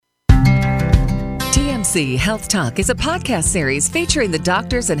TMC Health Talk is a podcast series featuring the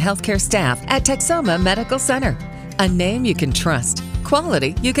doctors and healthcare staff at Texoma Medical Center. A name you can trust,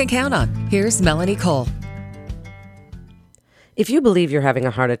 quality you can count on. Here's Melanie Cole. If you believe you're having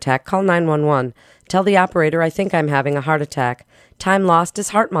a heart attack, call 911. Tell the operator, I think I'm having a heart attack. Time lost is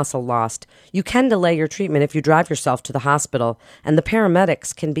heart muscle lost. You can delay your treatment if you drive yourself to the hospital, and the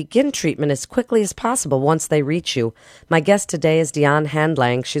paramedics can begin treatment as quickly as possible once they reach you. My guest today is Dion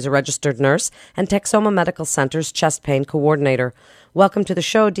Handlang. She's a registered nurse and Texoma Medical Center's chest pain coordinator. Welcome to the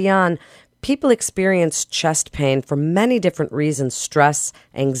show, Dion. People experience chest pain for many different reasons: stress,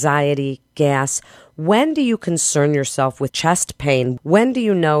 anxiety, gas. When do you concern yourself with chest pain? When do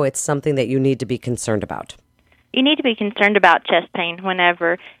you know it's something that you need to be concerned about? You need to be concerned about chest pain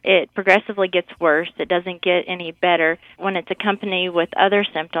whenever it progressively gets worse. It doesn't get any better. When it's accompanied with other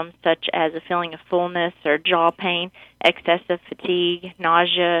symptoms such as a feeling of fullness or jaw pain, excessive fatigue,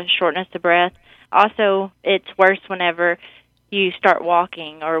 nausea, shortness of breath. Also, it's worse whenever you start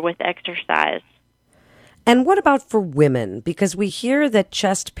walking or with exercise. And what about for women? Because we hear that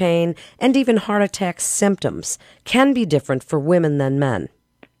chest pain and even heart attack symptoms can be different for women than men.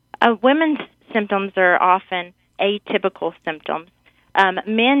 Women's symptoms are often atypical symptoms.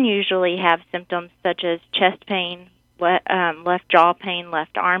 Men usually have symptoms such as chest pain, left jaw pain,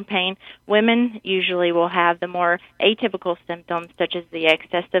 left arm pain. Women usually will have the more atypical symptoms such as the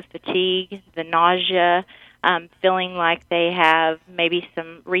excessive fatigue, the nausea, feeling like they have maybe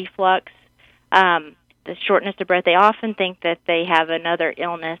some reflux, the shortness of breath. They often think that they have another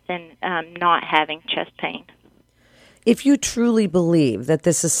illness and not having chest pain. If you truly believe that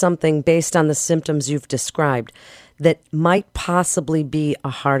this is something based on the symptoms you've described that might possibly be a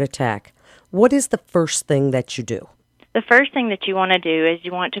heart attack, what is the first thing that you do? The first thing that you want to do is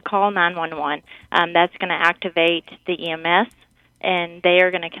you want to call 911. That's going to activate the EMS, and they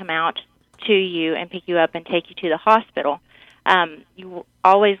are going to come out to you and pick you up and take you to the hospital. You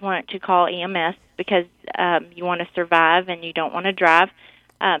always want to call EMS because you want to survive and you don't want to drive.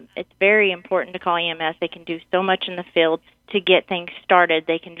 It's very important to call EMS. They can do so much in the field to get things started.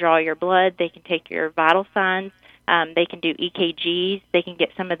 They can draw your blood. They can take your vital signs. They can do EKGs. They can get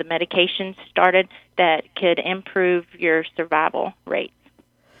some of the medications started that could improve your survival rates.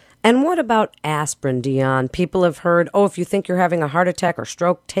 And what about aspirin, Dion? People have heard, if you think you're having a heart attack or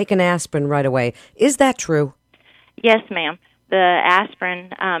stroke, take an aspirin right away. Is that true? Yes, ma'am. The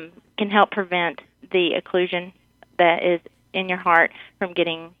aspirin can help prevent the occlusion that is in your heart from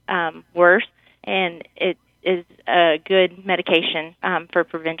getting worse, and it is a good medication for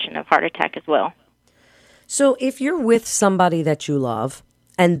prevention of heart attack as well. So if you're with somebody that you love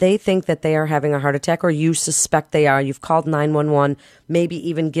and they think that they are having a heart attack, or you suspect they are, you've called 911, maybe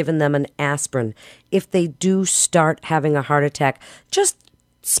even given them an aspirin. If they do start having a heart attack, just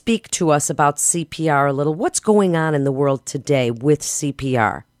speak to us about CPR a little. What's going on in the world today with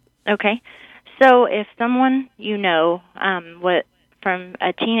CPR? Okay. So if someone you know, from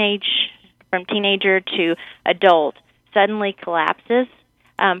teenager to adult, suddenly collapses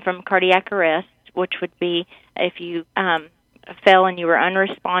from cardiac arrest, which would be if you fell and you were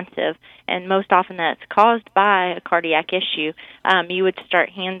unresponsive, and most often that's caused by a cardiac issue, you would start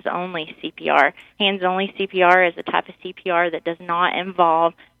hands-only CPR. Hands-only CPR is a type of CPR that does not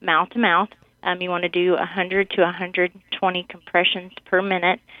involve mouth-to-mouth. You want to do 100 to 120 compressions per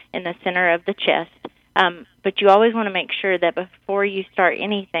minute in the center of the chest. But you always want to make sure that before you start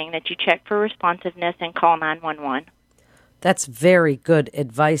anything that you check for responsiveness and call 911. That's very good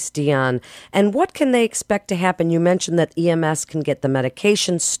advice, Dion. And what can they expect to happen? You mentioned that EMS can get the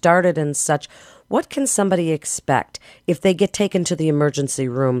medication started and such. What can somebody expect if they get taken to the emergency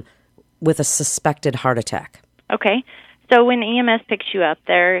room with a suspected heart attack? Okay. So when EMS picks you up,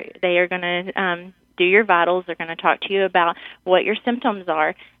 they are going to do your vitals. They're going to talk to you about what your symptoms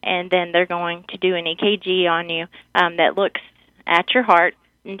are, and then they're going to do an EKG on you that looks at your heart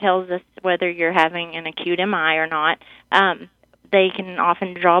and tells us whether you're having an acute MI or not. They can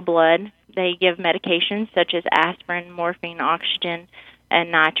often draw blood. They give medications such as aspirin, morphine, oxygen,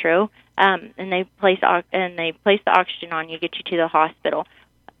 and nitro, and they place the oxygen on you, get you to the hospital.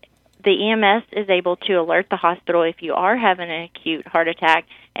 The EMS is able to alert the hospital if you are having an acute heart attack,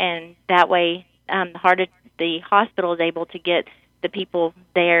 and that way the hospital is able to get the people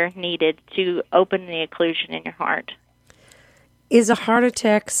there needed to open the occlusion in your heart. Is a heart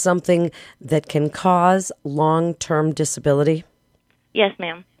attack something that can cause long-term disability? Yes,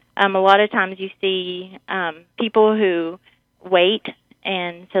 ma'am. A lot of times you see people who wait,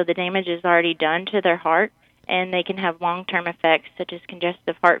 and so the damage is already done to their heart, and they can have long-term effects such as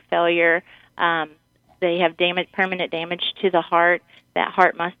congestive heart failure. They have permanent damage to the heart, that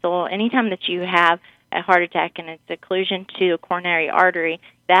heart muscle. Anytime that you have a heart attack and it's occlusion to the coronary artery,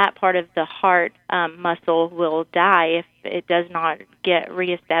 that part of the heart muscle will die if it does not get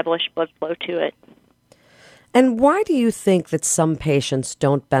reestablished blood flow to it. And why do you think that some patients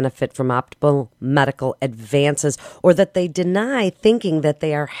don't benefit from optimal medical advances, or that they deny thinking that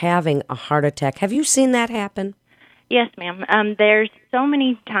they are having a heart attack? Have you seen that happen? Yes, ma'am. There's so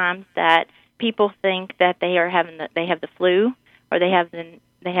many times that people think that they have the flu, or they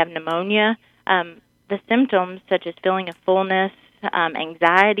have pneumonia. The symptoms such as feeling of fullness,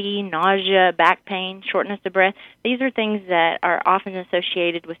 anxiety, nausea, back pain, shortness of breath, these are things that are often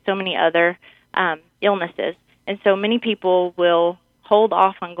associated with so many other illnesses. And so many people will hold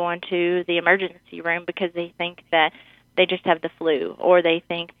off on going to the emergency room because they think that they just have the flu, or they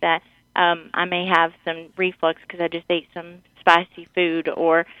think that I may have some reflux because I just ate some spicy food,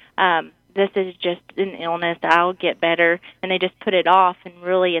 or this is just an illness, I'll get better, and they just put it off, and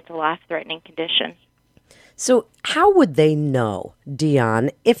really it's a life-threatening condition. So how would they know,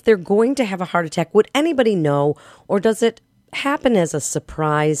 Dion, if they're going to have a heart attack? Would anybody know, or does it happen as a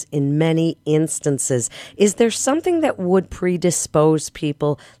surprise in many instances? Is there something that would predispose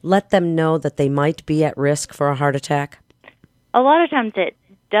people, let them know that they might be at risk for a heart attack? A lot of times it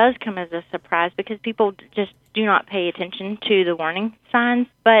does come as a surprise because people just do not pay attention to the warning signs,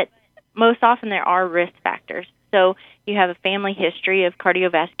 but most often there are risk factors. So you have a family history of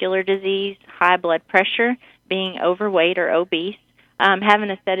cardiovascular disease, high blood pressure, being overweight or obese, having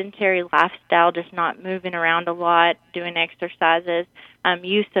a sedentary lifestyle, just not moving around a lot, doing exercises,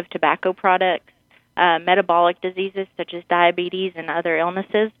 use of tobacco products, metabolic diseases such as diabetes and other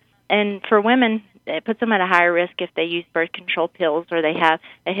illnesses. And for women, it puts them at a higher risk if they use birth control pills or they have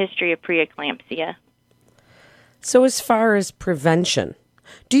a history of preeclampsia. So as far as prevention,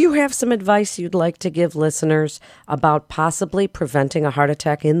 do you have some advice you'd like to give listeners about possibly preventing a heart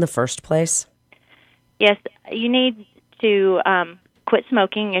attack in the first place? Yes, you need to quit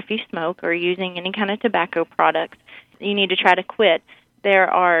smoking if you smoke or using any kind of tobacco products. You need to try to quit. There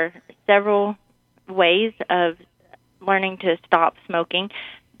are several ways of learning to stop smoking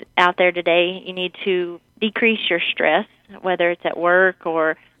out there today. You need to decrease your stress, whether it's at work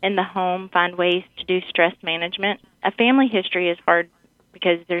or in the home. Find ways to do stress management. A family history is hard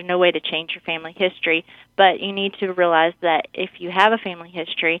because there's no way to change your family history, but you need to realize that if you have a family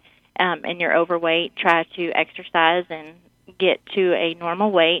history and you're overweight, try to exercise and get to a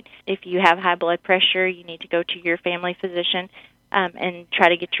normal weight. If you have high blood pressure, you need to go to your family physician and try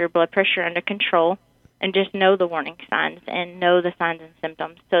to get your blood pressure under control, and just know the warning signs and know the signs and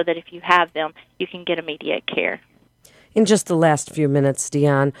symptoms so that if you have them, you can get immediate care. In just the last few minutes,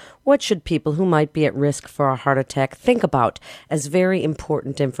 Dion, what should people who might be at risk for a heart attack think about as very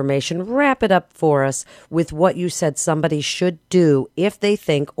important information? Wrap it up for us with what you said somebody should do if they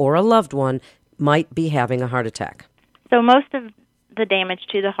think or a loved one might be having a heart attack. So most of the damage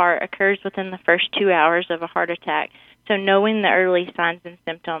to the heart occurs within the first 2 hours of a heart attack. So knowing the early signs and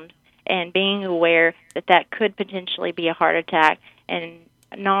symptoms and being aware that that could potentially be a heart attack and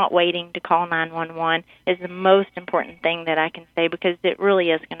not waiting to call 911 is the most important thing that I can say, because it really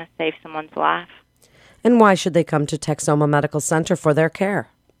is going to save someone's life. And why should they come to Texoma Medical Center for their care?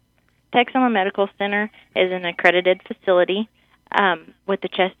 Texoma Medical Center is an accredited facility with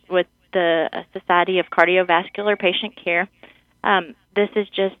the Society of Cardiovascular Patient Care. This is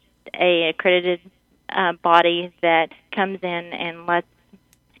just a accredited body that comes in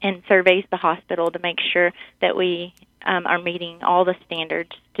and surveys the hospital to make sure that we are meeting all the standards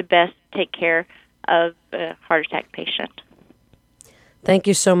to best take care of a heart attack patient. Thank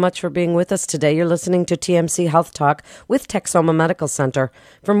you so much for being with us today. You're listening to TMC Health Talk with Texoma Medical Center.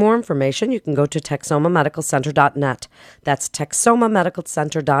 For more information, you can go to texomamedicalcenter.net. That's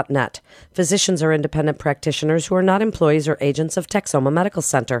texomamedicalcenter.net. Physicians are independent practitioners who are not employees or agents of Texoma Medical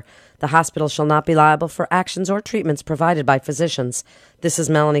Center. The hospital shall not be liable for actions or treatments provided by physicians. This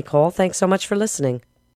is Melanie Cole. Thanks so much for listening.